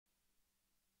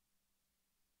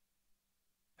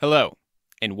Hello,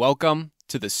 and welcome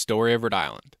to the Story of Rhode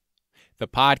Island, the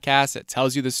podcast that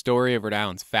tells you the story of Rhode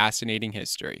Island's fascinating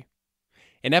history.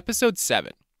 In Episode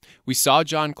 7, we saw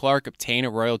John Clark obtain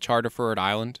a royal charter for Rhode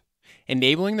Island,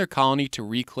 enabling their colony to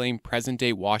reclaim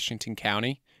present-day Washington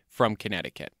County from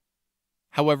Connecticut.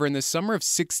 However, in the summer of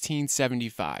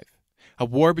 1675, a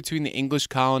war between the English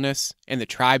colonists and the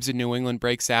tribes of New England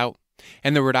breaks out,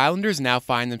 and the Rhode Islanders now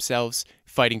find themselves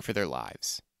fighting for their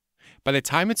lives. By the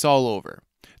time it's all over,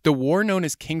 the war known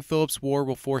as King Philip's War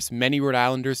will force many Rhode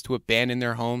Islanders to abandon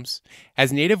their homes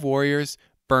as native warriors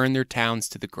burn their towns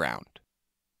to the ground.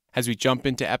 As we jump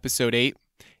into Episode 8,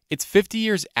 it's 50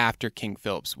 years after King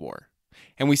Philip's War,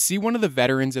 and we see one of the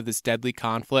veterans of this deadly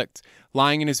conflict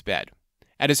lying in his bed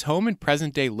at his home in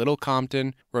present-day Little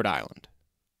Compton, Rhode Island.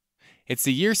 It's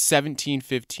the year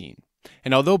 1715,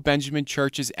 and although Benjamin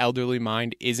Church's elderly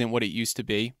mind isn't what it used to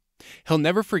be, he'll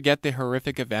never forget the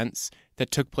horrific events that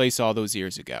took place all those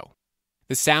years ago.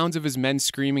 The sounds of his men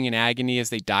screaming in agony as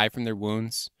they die from their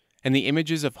wounds, and the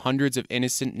images of hundreds of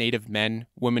innocent native men,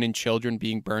 women, and children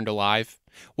being burned alive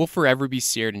will forever be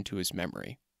seared into his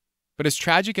memory. But as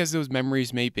tragic as those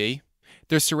memories may be,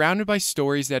 they're surrounded by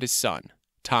stories that his son,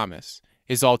 Thomas,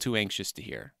 is all too anxious to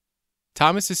hear.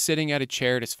 Thomas is sitting at a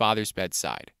chair at his father's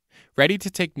bedside, ready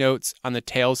to take notes on the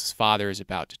tales his father is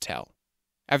about to tell.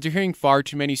 After hearing far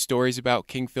too many stories about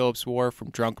King Philip's War from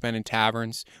drunk men in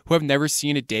taverns who have never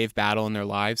seen a day of battle in their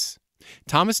lives,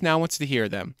 Thomas now wants to hear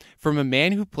them from a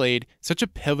man who played such a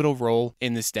pivotal role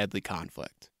in this deadly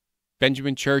conflict.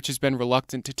 Benjamin Church has been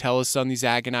reluctant to tell his son these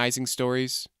agonizing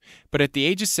stories, but at the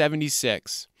age of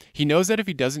 76, he knows that if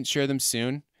he doesn't share them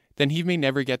soon, then he may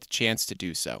never get the chance to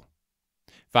do so.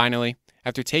 Finally,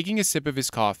 after taking a sip of his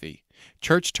coffee,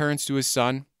 Church turns to his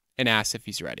son and asks if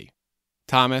he's ready.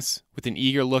 Thomas, with an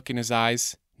eager look in his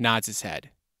eyes, nods his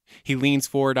head. He leans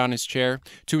forward on his chair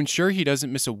to ensure he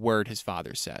doesn't miss a word his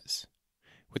father says.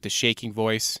 With a shaking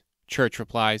voice, Church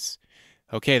replies,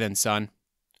 "Okay then, son,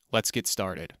 let's get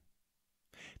started."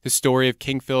 The story of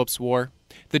King Philip's War,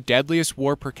 the deadliest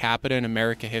war per capita in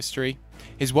American history,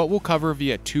 is what we'll cover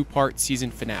via a two-part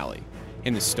season finale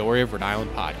in the Story of Rhode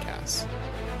Island podcast.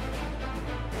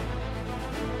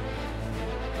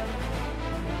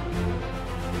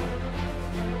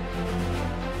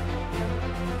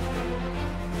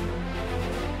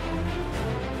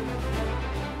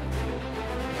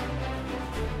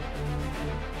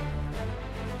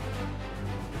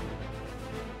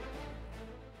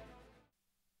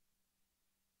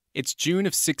 It's June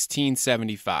of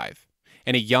 1675,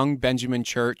 and a young Benjamin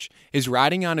Church is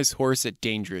riding on his horse at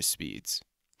dangerous speeds.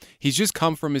 He's just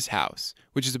come from his house,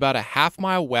 which is about a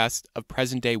half-mile west of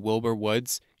present-day Wilbur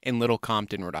Woods in Little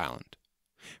Compton, Rhode Island.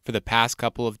 For the past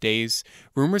couple of days,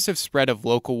 rumors have spread of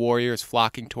local warriors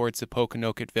flocking towards the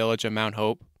Pokanoket village on Mount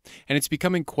Hope, and it's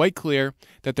becoming quite clear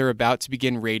that they're about to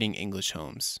begin raiding English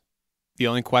homes. The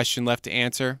only question left to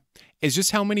answer is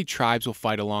just how many tribes will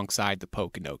fight alongside the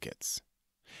Pokanokets.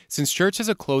 Since Church has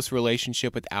a close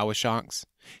relationship with Awashonks,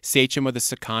 sachem of the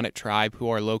Sakonnet tribe who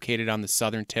are located on the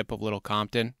southern tip of Little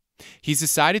Compton, he's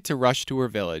decided to rush to her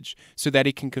village so that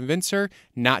he can convince her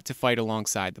not to fight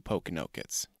alongside the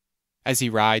Pokanokets. As he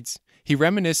rides, he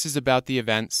reminisces about the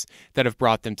events that have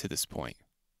brought them to this point.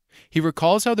 He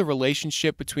recalls how the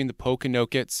relationship between the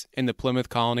Pokanokets and the Plymouth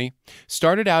colony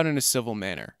started out in a civil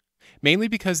manner, mainly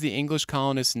because the English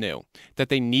colonists knew that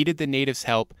they needed the natives'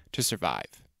 help to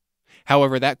survive.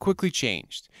 However, that quickly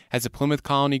changed as the Plymouth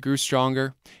colony grew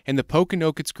stronger and the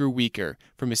Pokanokets grew weaker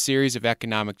from a series of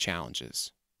economic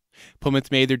challenges.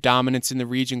 Plymouth made their dominance in the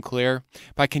region clear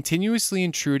by continuously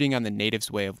intruding on the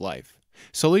natives' way of life,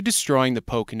 slowly destroying the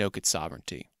Pokanoket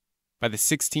sovereignty. By the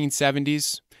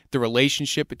 1670s, the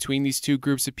relationship between these two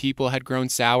groups of people had grown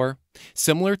sour,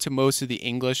 similar to most of the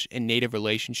English and native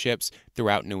relationships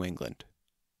throughout New England.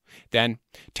 Then,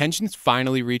 tensions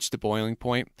finally reached the boiling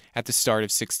point at the start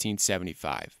of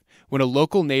 1675, when a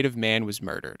local native man was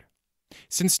murdered.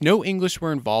 Since no English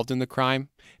were involved in the crime,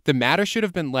 the matter should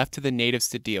have been left to the natives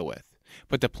to deal with,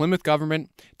 but the Plymouth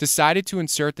government decided to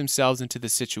insert themselves into the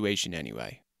situation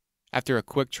anyway. After a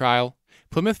quick trial,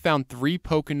 Plymouth found 3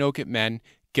 Pokanoket men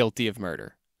guilty of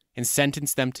murder and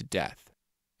sentenced them to death.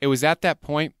 It was at that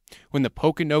point, when the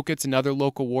Pokanokets and other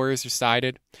local warriors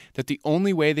decided that the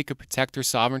only way they could protect their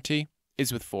sovereignty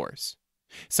is with force,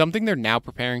 something they're now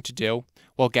preparing to do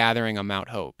while gathering on Mount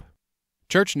Hope.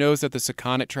 Church knows that the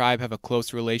Sakonnet tribe have a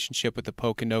close relationship with the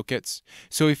Pokanokets,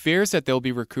 so he fears that they'll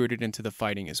be recruited into the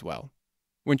fighting as well.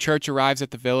 When Church arrives at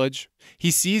the village,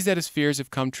 he sees that his fears have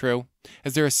come true,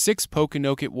 as there are 6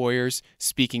 Pokanoket warriors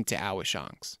speaking to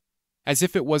Awashonks. As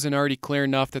if it wasn't already clear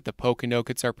enough that the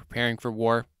Pokanokets are preparing for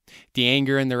war, The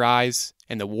anger in their eyes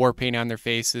and the war paint on their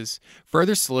faces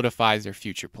further solidifies their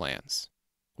future plans.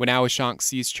 When Awashonk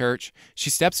sees Church, she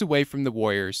steps away from the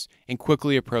warriors and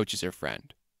quickly approaches her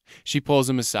friend. She pulls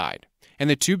him aside, and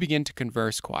the two begin to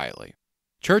converse quietly.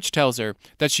 Church tells her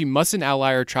that she mustn't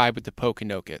ally her tribe with the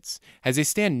Pokanokets, as they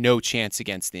stand no chance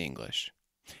against the English.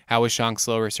 Awashonk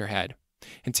lowers her head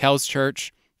and tells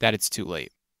Church that it's too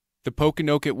late. The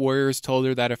Pokanoket warriors told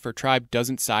her that if her tribe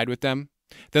doesn't side with them,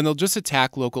 then they'll just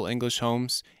attack local English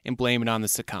homes and blame it on the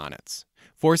Sakonets,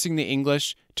 forcing the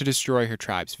English to destroy her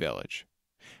tribe's village.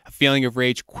 A feeling of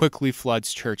rage quickly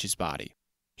floods Church's body.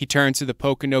 He turns to the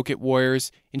Pokanoket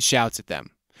warriors and shouts at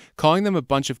them, calling them a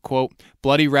bunch of, quote,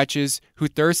 bloody wretches who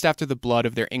thirst after the blood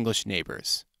of their English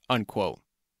neighbors, unquote.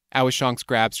 Awashonk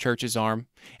grabs Church's arm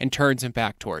and turns him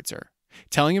back towards her,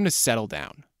 telling him to settle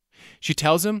down. She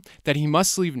tells him that he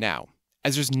must leave now,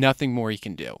 as there's nothing more he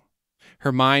can do.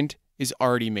 Her mind is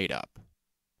already made up.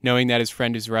 Knowing that his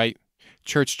friend is right,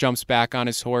 Church jumps back on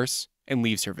his horse and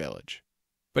leaves her village.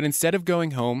 But instead of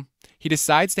going home, he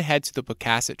decides to head to the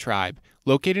Pocasset tribe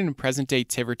located in present-day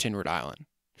Tiverton, Rhode Island.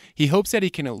 He hopes that he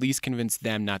can at least convince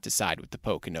them not to side with the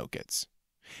Pokanokets.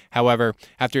 However,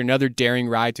 after another daring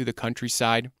ride through the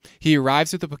countryside, he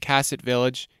arrives at the Pocasset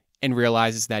village and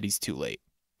realizes that he's too late.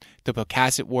 The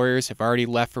Pocasset warriors have already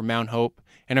left for Mount Hope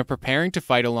and are preparing to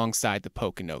fight alongside the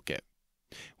Pokanoket.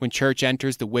 When Church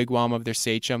enters the wigwam of their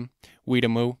sachem,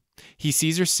 Weetamoo, he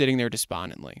sees her sitting there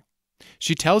despondently.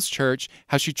 She tells Church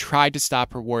how she tried to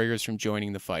stop her warriors from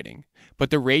joining the fighting,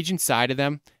 but the rage inside of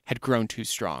them had grown too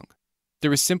strong. There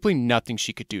was simply nothing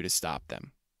she could do to stop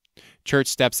them. Church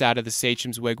steps out of the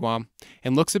sachem's wigwam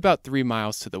and looks about 3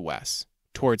 miles to the west,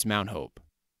 towards Mount Hope.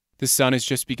 The sun has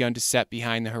just begun to set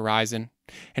behind the horizon,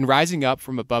 and rising up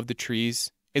from above the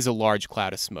trees is a large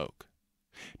cloud of smoke.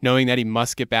 Knowing that he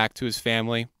must get back to his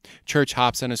family, Church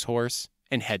hops on his horse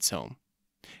and heads home.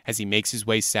 As he makes his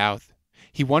way south,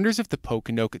 he wonders if the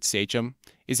Pokanoket sachem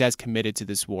is as committed to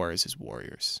this war as his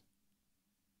warriors.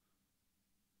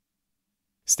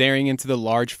 Staring into the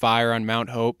large fire on Mount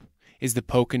Hope is the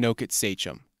Pokanoket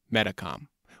sachem, Metacom,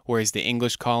 or as the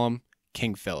English call him,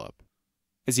 King Philip.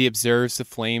 As he observes the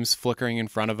flames flickering in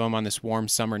front of him on this warm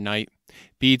summer night,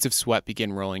 beads of sweat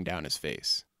begin rolling down his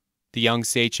face. The young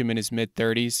sachem in his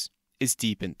mid-30s is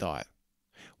deep in thought.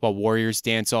 While warriors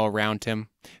dance all around him,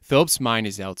 Philip's mind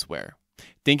is elsewhere,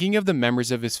 thinking of the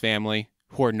members of his family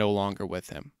who are no longer with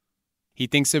him. He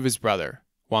thinks of his brother,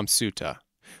 Wamsuta,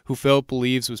 who Philip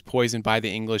believes was poisoned by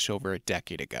the English over a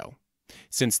decade ago.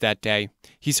 Since that day,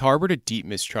 he's harbored a deep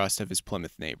mistrust of his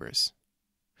Plymouth neighbors.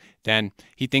 Then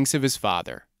he thinks of his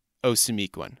father,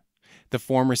 Osamequin, the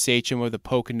former sachem of the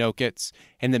Pokanokets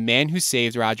and the man who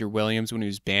saved Roger Williams when he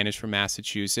was banished from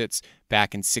Massachusetts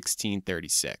back in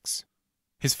 1636.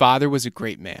 His father was a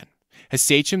great man, a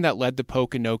sachem that led the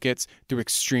Pokanokets through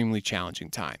extremely challenging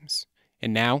times.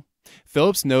 And now,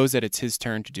 Philip knows that it's his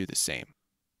turn to do the same.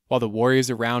 While the warriors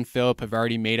around Philip have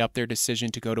already made up their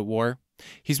decision to go to war,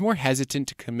 he's more hesitant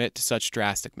to commit to such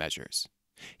drastic measures.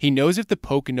 He knows if the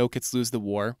Pokanokets lose the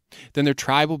war, then their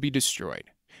tribe will be destroyed,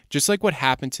 just like what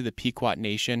happened to the Pequot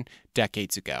Nation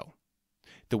decades ago.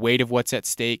 The weight of what's at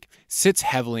stake sits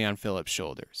heavily on Philip's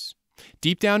shoulders.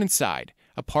 Deep down inside,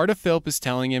 a part of Philip is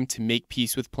telling him to make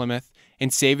peace with Plymouth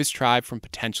and save his tribe from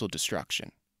potential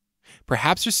destruction.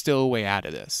 Perhaps there's still a way out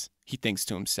of this, he thinks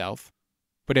to himself.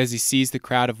 But as he sees the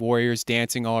crowd of warriors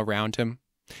dancing all around him,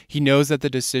 he knows that the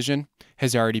decision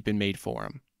has already been made for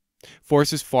him.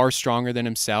 Forces far stronger than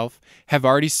himself have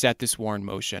already set this war in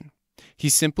motion.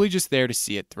 He's simply just there to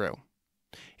see it through.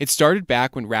 It started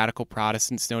back when radical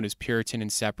Protestants known as Puritan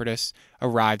and Separatists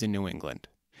arrived in New England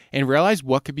and realized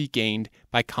what could be gained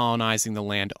by colonizing the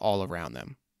land all around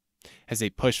them. As they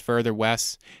pushed further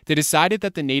west, they decided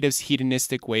that the natives'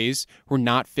 hedonistic ways were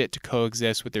not fit to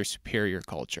coexist with their superior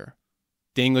culture.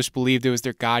 The English believed it was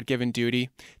their God-given duty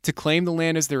to claim the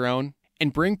land as their own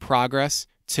and bring progress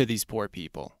to these poor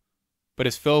people. But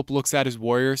as Philip looks at his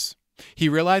warriors, he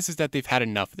realizes that they've had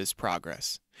enough of this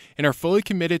progress and are fully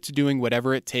committed to doing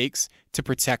whatever it takes to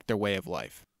protect their way of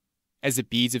life. As the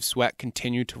beads of sweat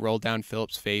continue to roll down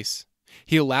Philip's face,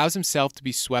 he allows himself to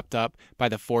be swept up by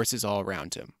the forces all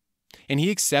around him, and he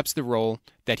accepts the role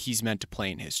that he's meant to play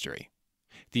in history.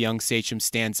 The young sachem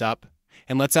stands up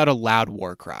and lets out a loud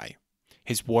war cry.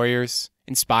 His warriors,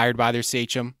 inspired by their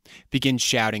sachem, begin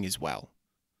shouting as well.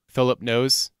 Philip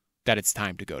knows that it's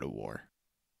time to go to war.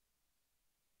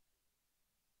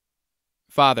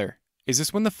 "Father, is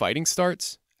this when the fighting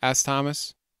starts?" asks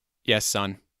Thomas. "Yes,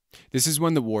 son. This is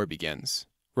when the war begins,"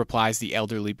 replies the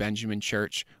elderly Benjamin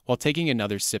Church while taking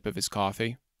another sip of his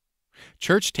coffee.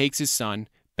 Church takes his son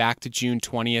back to June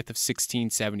 20th of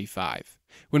 1675,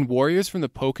 when warriors from the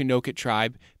Pokanoket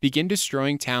tribe begin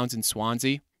destroying towns in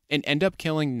Swansea and end up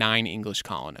killing 9 English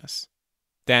colonists.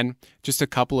 Then, just a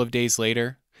couple of days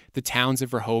later, the towns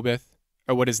of Rehoboth,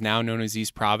 or what is now known as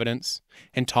East Providence,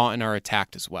 and Taunton are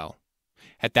attacked as well.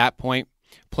 At that point,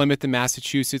 Plymouth and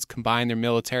Massachusetts combine their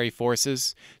military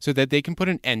forces so that they can put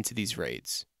an end to these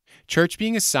raids, Church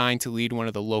being assigned to lead one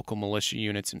of the local militia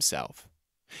units himself.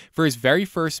 For his very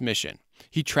first mission,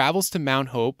 he travels to Mount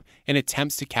Hope and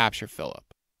attempts to capture Philip,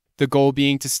 the goal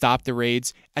being to stop the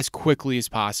raids as quickly as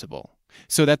possible,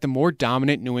 so that the more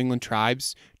dominant New England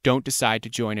tribes don't decide to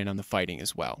join in on the fighting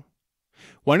as well.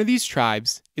 One of these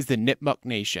tribes is the Nipmuc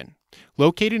Nation,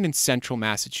 located in central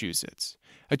Massachusetts,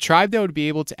 a tribe that would be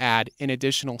able to add an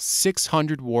additional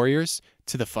 600 warriors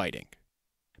to the fighting.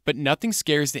 But nothing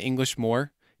scares the English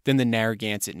more than the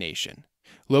Narragansett Nation,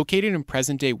 located in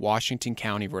present-day Washington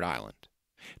County, Rhode Island.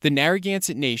 The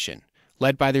Narragansett Nation,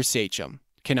 led by their sachem,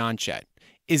 Canonchet,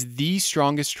 is the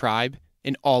strongest tribe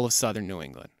in all of southern New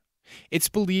England. It's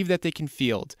believed that they can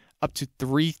field up to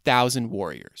 3,000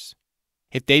 warriors.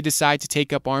 If they decide to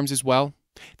take up arms as well,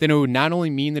 then it would not only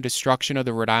mean the destruction of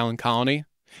the Rhode Island colony,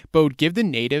 but would give the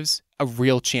natives a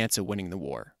real chance of winning the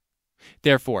war.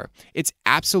 Therefore, it's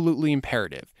absolutely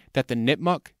imperative that the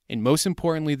Nipmuc, and most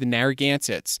importantly the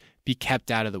Narragansetts, be kept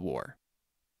out of the war.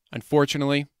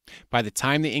 Unfortunately, by the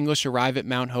time the English arrive at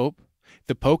Mount Hope,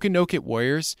 the Pokanoket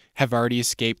warriors have already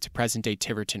escaped to present-day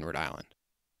Tiverton, Rhode Island.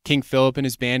 King Philip and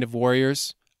his band of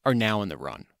warriors are now on the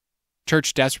run.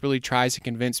 Church desperately tries to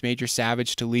convince Major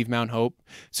Savage to leave Mount Hope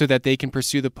so that they can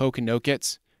pursue the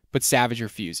Pokanokets, but Savage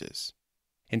refuses.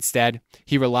 Instead,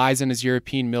 he relies on his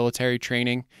European military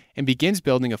training and begins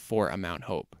building a fort on Mount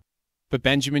Hope. But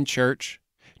Benjamin Church,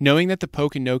 knowing that the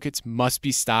Pokanokets must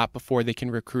be stopped before they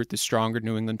can recruit the stronger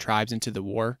New England tribes into the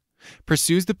war,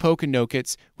 pursues the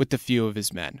Pokanokets with a few of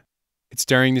his men. It's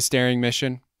during this daring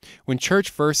mission when Church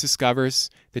first discovers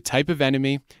the type of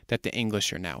enemy that the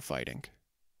English are now fighting.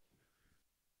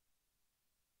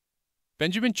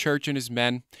 Benjamin Church and his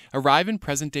men arrive in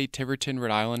present-day Tiverton,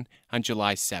 Rhode Island on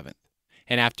July 7th,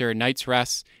 and after a night's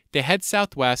rest, they head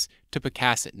southwest to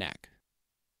Pecasset Neck.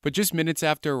 But just minutes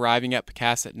after arriving at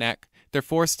Pecasset Neck, they're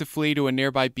forced to flee to a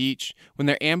nearby beach when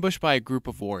they're ambushed by a group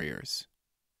of warriors.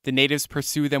 The natives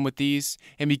pursue them with ease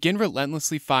and begin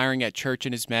relentlessly firing at Church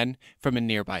and his men from a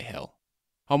nearby hill.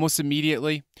 Almost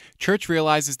immediately, Church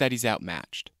realizes that he's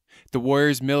outmatched. The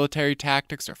warriors' military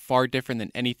tactics are far different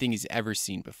than anything he's ever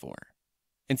seen before.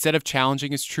 Instead of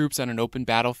challenging his troops on an open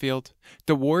battlefield,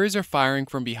 the warriors are firing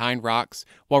from behind rocks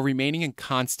while remaining in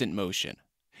constant motion.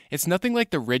 It's nothing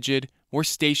like the rigid, more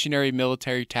stationary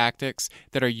military tactics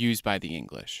that are used by the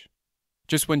English.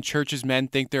 Just when Church's men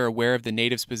think they're aware of the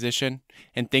natives' position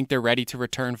and think they're ready to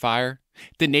return fire,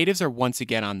 the natives are once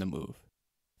again on the move.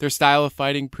 Their style of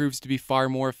fighting proves to be far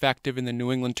more effective in the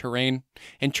New England terrain,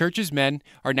 and Church's men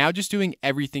are now just doing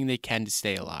everything they can to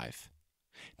stay alive.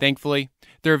 Thankfully,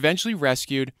 they're eventually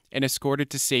rescued and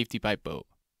escorted to safety by boat.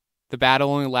 The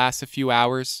battle only lasts a few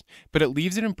hours, but it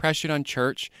leaves an impression on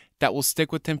Church that will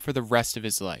stick with him for the rest of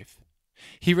his life.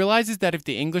 He realizes that if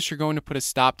the English are going to put a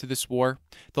stop to this war,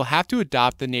 they'll have to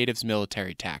adopt the natives'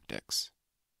 military tactics.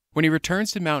 When he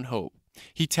returns to Mount Hope,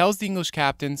 he tells the English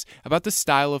captains about the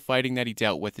style of fighting that he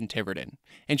dealt with in Tiverton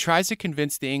and tries to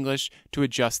convince the English to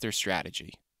adjust their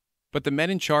strategy. But the men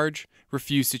in charge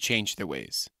refuse to change their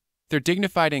ways. They're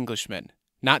dignified Englishmen,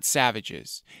 not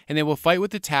savages, and they will fight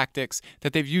with the tactics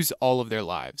that they've used all of their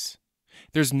lives.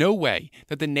 There's no way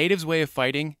that the natives' way of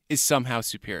fighting is somehow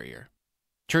superior.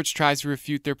 Church tries to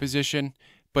refute their position,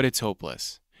 but it's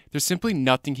hopeless. There's simply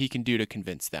nothing he can do to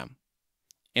convince them.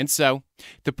 And so,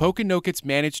 the Pokanokets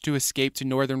manage to escape to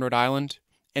northern Rhode Island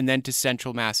and then to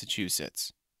central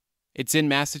Massachusetts. It's in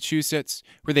Massachusetts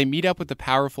where they meet up with the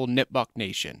powerful Nipmuc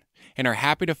Nation and are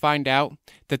happy to find out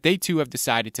that they too have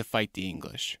decided to fight the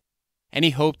English. Any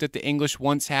hope that the English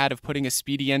once had of putting a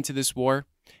speedy end to this war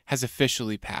has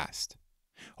officially passed.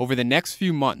 Over the next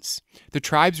few months, the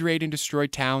tribes raid and destroy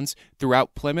towns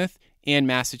throughout Plymouth and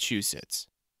Massachusetts.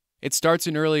 It starts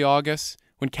in early August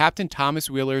when Captain Thomas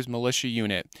Wheeler's militia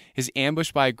unit is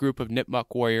ambushed by a group of Nipmuc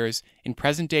warriors in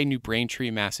present-day New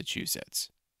Braintree, Massachusetts.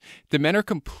 The men are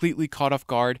completely caught off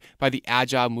guard by the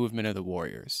agile movement of the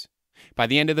warriors. By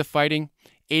the end of the fighting,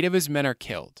 8 of his men are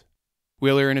killed.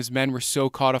 Wheeler and his men were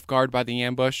so caught off guard by the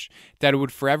ambush that it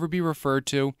would forever be referred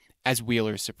to as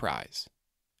Wheeler's surprise.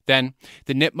 Then,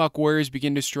 the Nipmuc warriors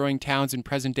begin destroying towns in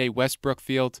present-day West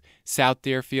Brookfield, South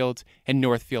Deerfield, and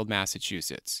Northfield,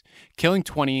 Massachusetts, killing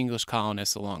 20 English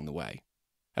colonists along the way.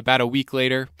 About a week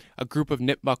later, a group of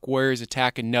Nipmuc warriors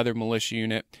attack another militia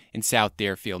unit in South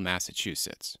Deerfield,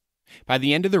 Massachusetts. By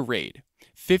the end of the raid,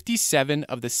 57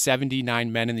 of the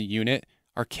 79 men in the unit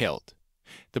are killed.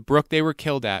 The brook they were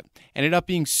killed at ended up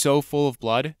being so full of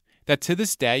blood that to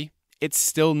this day, it's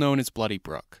still known as Bloody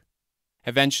Brook.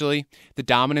 Eventually, the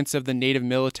dominance of the native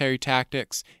military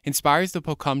tactics inspires the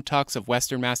Pocumtucks of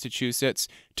western Massachusetts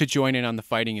to join in on the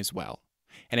fighting as well.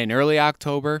 And in early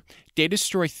October, they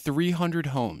destroy 300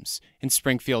 homes in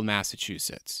Springfield,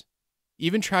 Massachusetts.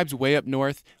 Even tribes way up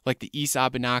north, like the East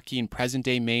Abenaki in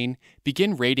present-day Maine,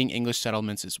 begin raiding English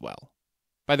settlements as well.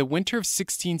 By the winter of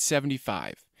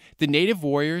 1675, the native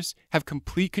warriors have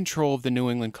complete control of the New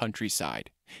England countryside,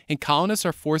 and colonists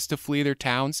are forced to flee their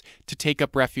towns to take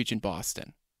up refuge in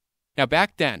Boston. Now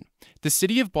back then, the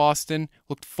city of Boston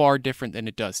looked far different than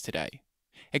it does today.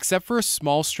 Except for a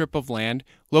small strip of land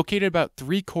located about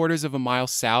 3/4 of a mile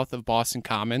south of Boston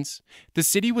Commons, the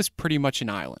city was pretty much an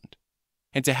island.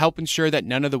 And to help ensure that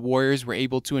none of the warriors were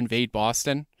able to invade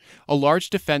Boston, a large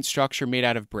defense structure made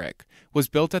out of brick was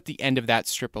built at the end of that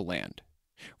strip of land,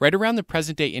 right around the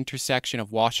present-day intersection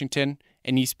of Washington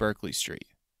and East Berkeley Street.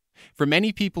 For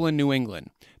many people in New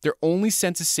England, their only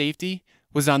sense of safety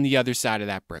was on the other side of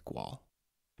that brick wall.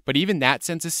 But even that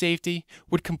sense of safety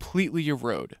would completely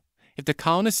erode if the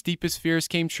colonists' deepest fears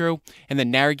came true and the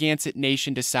Narragansett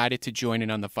Nation decided to join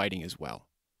in on the fighting as well.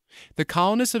 The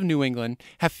colonists of New England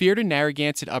have feared a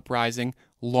Narragansett uprising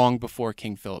long before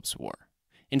King Philip's War.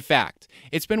 In fact,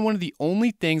 it's been one of the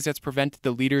only things that's prevented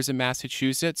the leaders in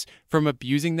Massachusetts from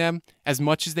abusing them as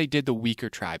much as they did the weaker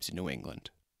tribes in New England.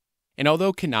 And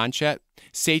although Canonchet,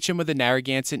 sachem of the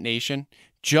Narragansett Nation,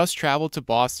 just traveled to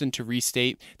Boston to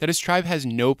restate that his tribe has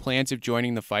no plans of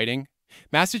joining the fighting,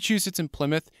 Massachusetts and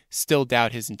Plymouth still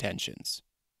doubt his intentions.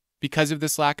 Because of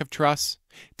this lack of trust,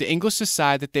 the English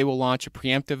decide that they will launch a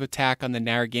preemptive attack on the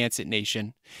Narragansett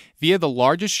Nation via the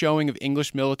largest showing of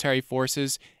English military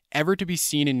forces ever to be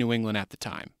seen in New England at the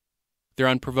time. Their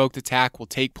unprovoked attack will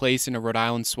take place in a Rhode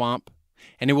Island swamp,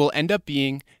 and it will end up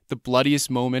being the bloodiest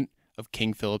moment of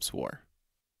King Philip's War.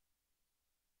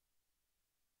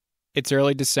 It's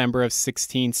early December of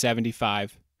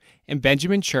 1675, and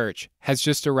Benjamin Church has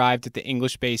just arrived at the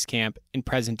English base camp in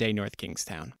present-day North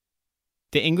Kingstown.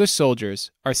 The English soldiers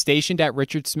are stationed at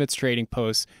Richard Smith's trading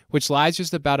post, which lies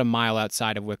just about a mile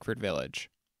outside of Wickford Village.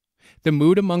 The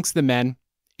mood amongst the men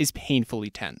is painfully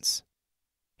tense.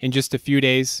 In just a few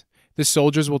days, the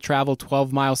soldiers will travel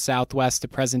 12 miles southwest to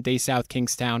present-day South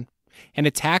Kingstown and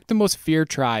attack the most feared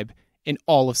tribe in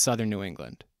all of southern New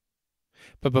England.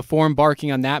 But before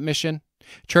embarking on that mission,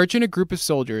 Church and a group of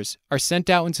soldiers are sent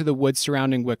out into the woods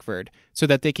surrounding Wickford so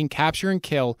that they can capture and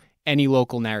kill any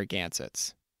local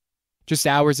Narragansetts. Just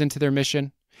hours into their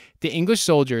mission, the English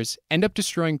soldiers end up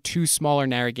destroying 2 smaller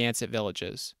Narragansett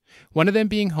villages, one of them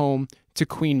being home to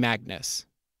Queen Magnus.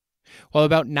 While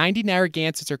about 90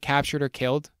 Narragansetts are captured or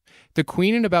killed, the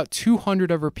Queen and about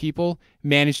 200 of her people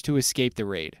manage to escape the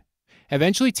raid,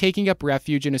 eventually taking up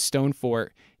refuge in a stone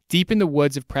fort deep in the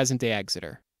woods of present-day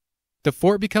Exeter. The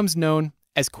fort becomes known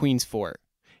as Queen's Fort,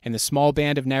 and the small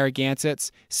band of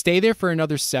Narragansetts stay there for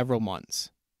another several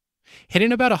months.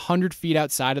 Hidden about 100 feet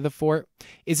outside of the fort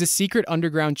is a secret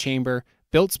underground chamber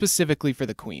built specifically for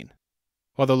the Queen.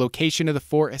 While the location of the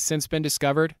fort has since been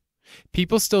discovered,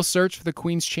 people still search for the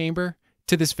Queen's chamber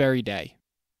to this very day.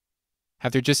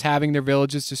 After just having their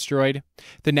villages destroyed,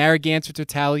 the Narragansetts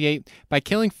retaliate by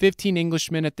killing 15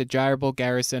 Englishmen at the Gyrebull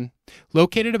garrison,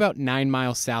 located about 9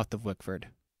 miles south of Wickford.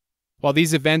 While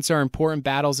these events are important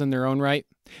battles in their own right,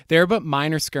 they are but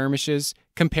minor skirmishes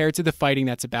compared to the fighting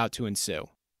that's about to ensue.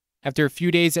 After a few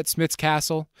days at Smith's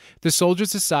Castle, the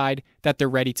soldiers decide that they're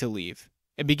ready to leave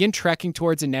and begin trekking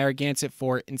towards a Narragansett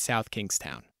fort in South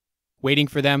Kingstown. Waiting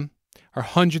for them are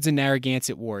hundreds of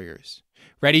Narragansett warriors,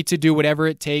 ready to do whatever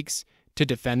it takes to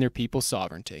defend their people's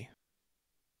sovereignty.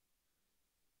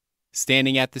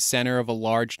 Standing at the center of a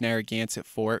large Narragansett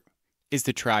fort is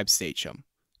the tribe's sachem,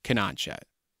 Canonchet.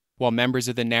 While members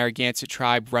of the Narragansett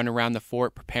tribe run around the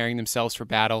fort preparing themselves for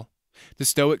battle, the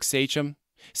stoic sachem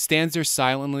stands there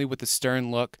silently with a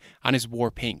stern look on his war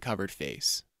paint-covered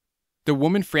face. The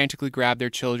women frantically grab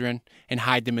their children and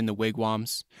hide them in the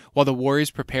wigwams, while the warriors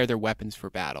prepare their weapons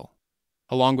for battle.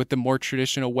 Along with the more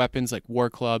traditional weapons like war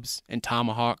clubs and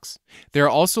tomahawks, they are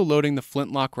also loading the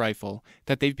flintlock rifle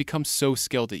that they've become so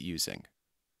skilled at using.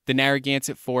 The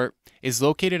Narragansett fort is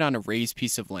located on a raised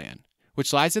piece of land,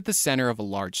 which lies at the center of a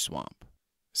large swamp.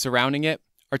 Surrounding it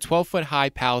are 12-foot-high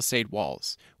palisade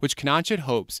walls, which Canonchet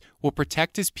hopes will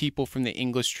protect his people from the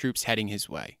English troops heading his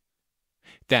way.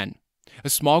 Then, a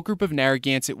small group of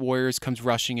Narragansett warriors comes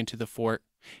rushing into the fort,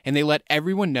 and they let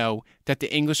everyone know that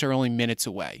the English are only minutes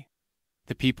away.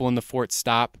 The people in the fort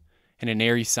stop, and an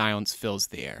eerie silence fills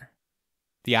the air.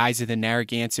 The eyes of the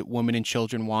Narragansett women and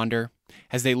children wander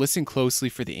as they listen closely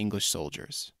for the English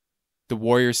soldiers. The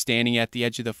warriors standing at the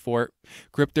edge of the fort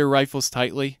grip their rifles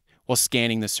tightly while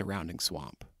scanning the surrounding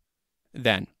swamp.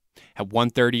 Then, at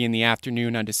 1:30 in the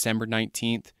afternoon on December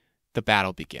 19th, the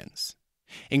battle begins.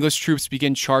 English troops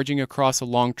begin charging across a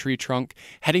long tree trunk,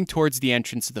 heading towards the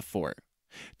entrance of the fort.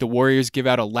 The warriors give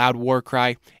out a loud war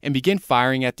cry and begin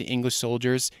firing at the English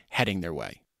soldiers heading their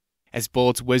way. As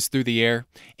bullets whiz through the air,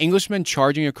 Englishmen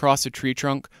charging across the tree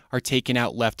trunk are taken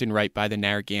out left and right by the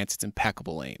Narragansett's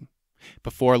impeccable aim.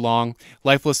 Before long,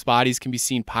 lifeless bodies can be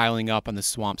seen piling up on the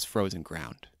swamp's frozen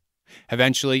ground.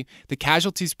 Eventually, the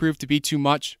casualties prove to be too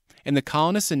much, and the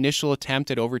colonists' initial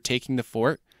attempt at overtaking the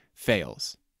fort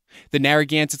fails. The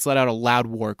Narragansetts let out a loud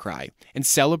war cry and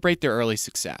celebrate their early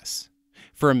success.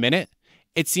 For a minute,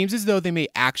 it seems as though they may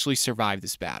actually survive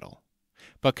this battle.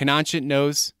 But Cononshit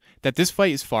knows that this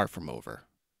fight is far from over.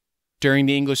 During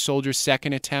the English soldiers'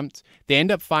 second attempt, they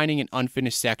end up finding an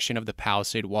unfinished section of the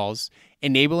palisade walls,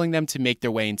 enabling them to make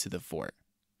their way into the fort.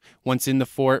 Once in the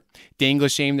fort, the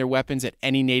English aim their weapons at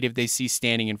any native they see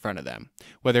standing in front of them,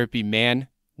 whether it be man,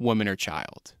 woman, or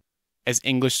child. As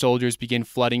English soldiers begin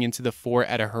flooding into the fort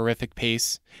at a horrific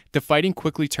pace, the fighting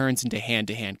quickly turns into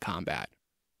hand-to-hand combat.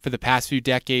 For the past few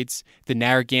decades, the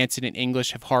Narragansett and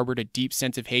English have harbored a deep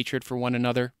sense of hatred for one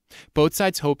another, both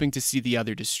sides hoping to see the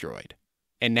other destroyed.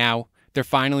 And now, they're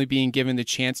finally being given the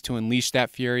chance to unleash that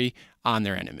fury on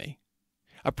their enemy.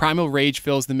 A primal rage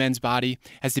fills the men's body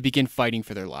as they begin fighting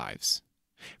for their lives.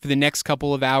 For the next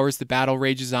couple of hours, the battle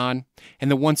rages on, and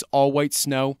the once all-white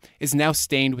snow is now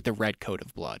stained with the red coat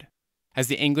of blood. As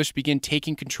the English begin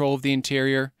taking control of the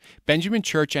interior, Benjamin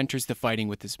Church enters the fighting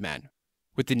with his men.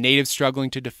 With the natives struggling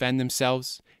to defend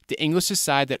themselves, the English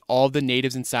decide that all of the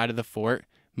natives inside of the fort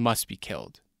must be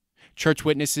killed. Church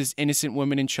witnesses innocent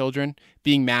women and children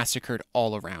being massacred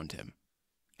all around him.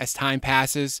 As time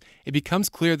passes, it becomes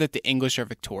clear that the English are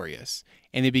victorious,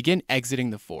 and they begin exiting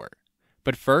the fort.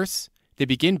 But first, they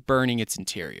begin burning its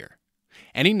interior.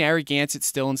 Any Narragansett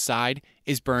still inside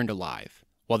is burned alive,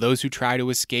 while those who try to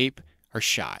escape are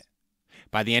shot.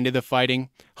 By the end of the fighting,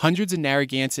 hundreds of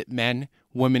Narragansett men,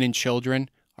 women, and children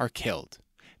are killed,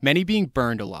 many being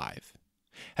burned alive.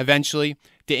 Eventually,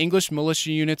 the English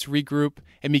militia units regroup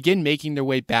and begin making their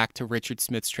way back to Richard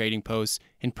Smith's trading post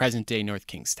in present-day North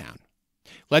Kingstown.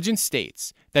 Legend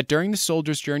states that during the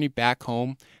soldiers' journey back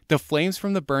home, the flames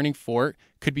from the burning fort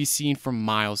could be seen from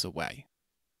miles away.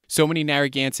 So many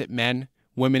Narragansett men,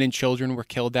 women, and children were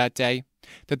killed that day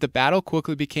that the battle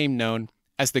quickly became known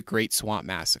as the Great Swamp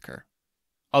Massacre.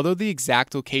 Although the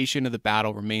exact location of the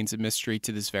battle remains a mystery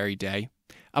to this very day,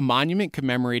 a monument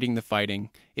commemorating the fighting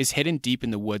is hidden deep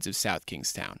in the woods of South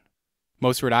Kingstown.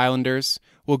 Most Rhode Islanders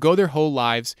will go their whole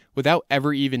lives without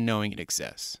ever even knowing it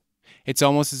exists. It's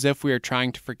almost as if we are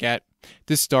trying to forget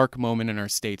this dark moment in our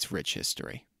state's rich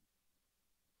history.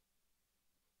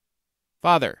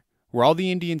 "Father, were all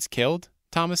the Indians killed?"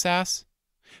 Thomas asks.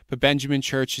 But Benjamin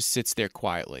Church just sits there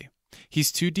quietly.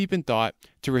 He's too deep in thought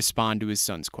to respond to his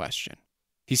son's question.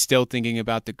 He's still thinking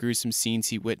about the gruesome scenes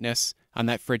he witnessed on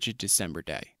that frigid December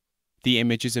day. The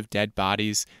images of dead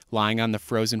bodies lying on the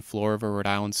frozen floor of a Rhode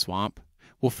Island swamp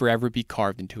will forever be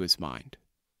carved into his mind.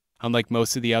 Unlike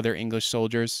most of the other English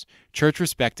soldiers, Church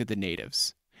respected the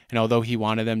natives, and although he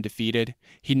wanted them defeated,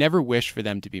 he never wished for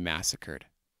them to be massacred.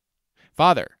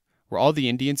 "Father, were all the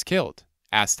Indians killed?"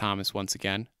 asked Thomas once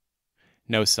again.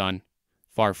 "No, son.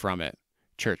 Far from it,"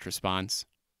 Church responds.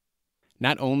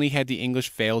 Not only had the English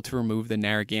failed to remove the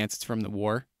Narragansetts from the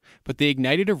war, but they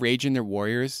ignited a rage in their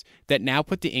warriors that now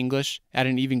put the English at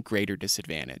an even greater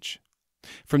disadvantage.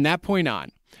 From that point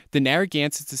on, the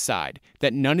Narragansetts decide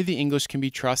that none of the English can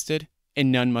be trusted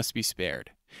and none must be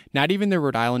spared, not even their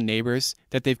Rhode Island neighbors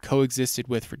that they've coexisted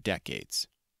with for decades.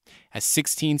 As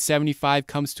 1675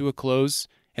 comes to a close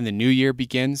and the new year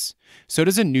begins, so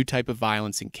does a new type of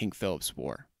violence in King Philip's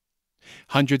War.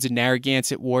 Hundreds of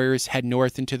Narragansett warriors head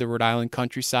north into the Rhode Island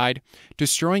countryside,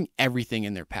 destroying everything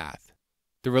in their path.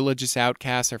 The religious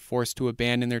outcasts are forced to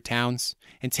abandon their towns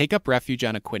and take up refuge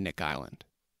on Aquidneck Island.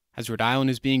 As Rhode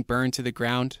Island is being burned to the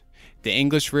ground, the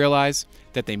English realize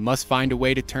that they must find a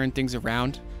way to turn things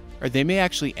around, or they may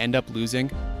actually end up losing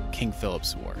King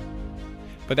Philip's War.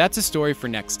 But that's a story for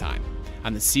next time,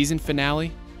 on the season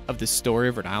finale of the Story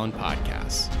of Rhode Island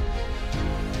podcast.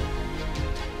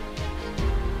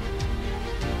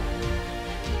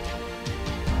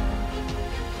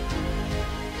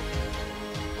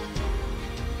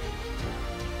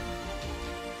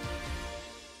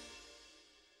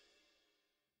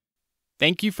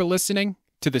 Thank you for listening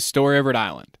to The Story of Rhode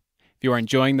Island. If you are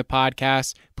enjoying the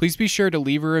podcast, please be sure to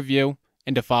leave a review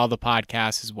and to follow the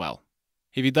podcast as well.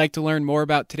 If you'd like to learn more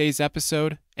about today's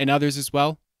episode and others as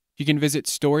well, you can visit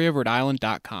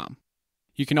storyofrhodeisland.com.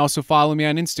 You can also follow me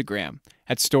on Instagram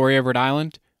at Story of Rhode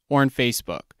Island or on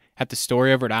Facebook at The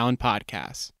Story of Rhode Island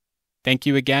Podcast. Thank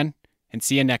you again, and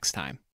see you next time.